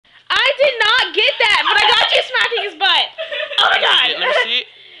did not get that, but I got you smacking his butt. Oh my god. Let me see.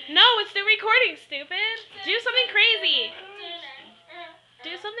 No, it's the recording, stupid. Do something crazy.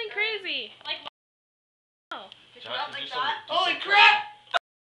 Do something crazy. Jonathan, do something. Holy crap!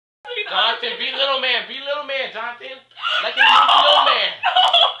 Jonathan, be little man. Be little man, Jonathan. Like you be little man.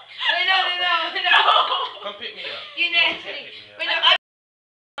 No. Come pick me up. You nasty. Wait, no,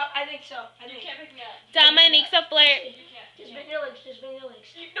 I think so. You can't pick me up. Dominique's a flirt. Just bend your legs.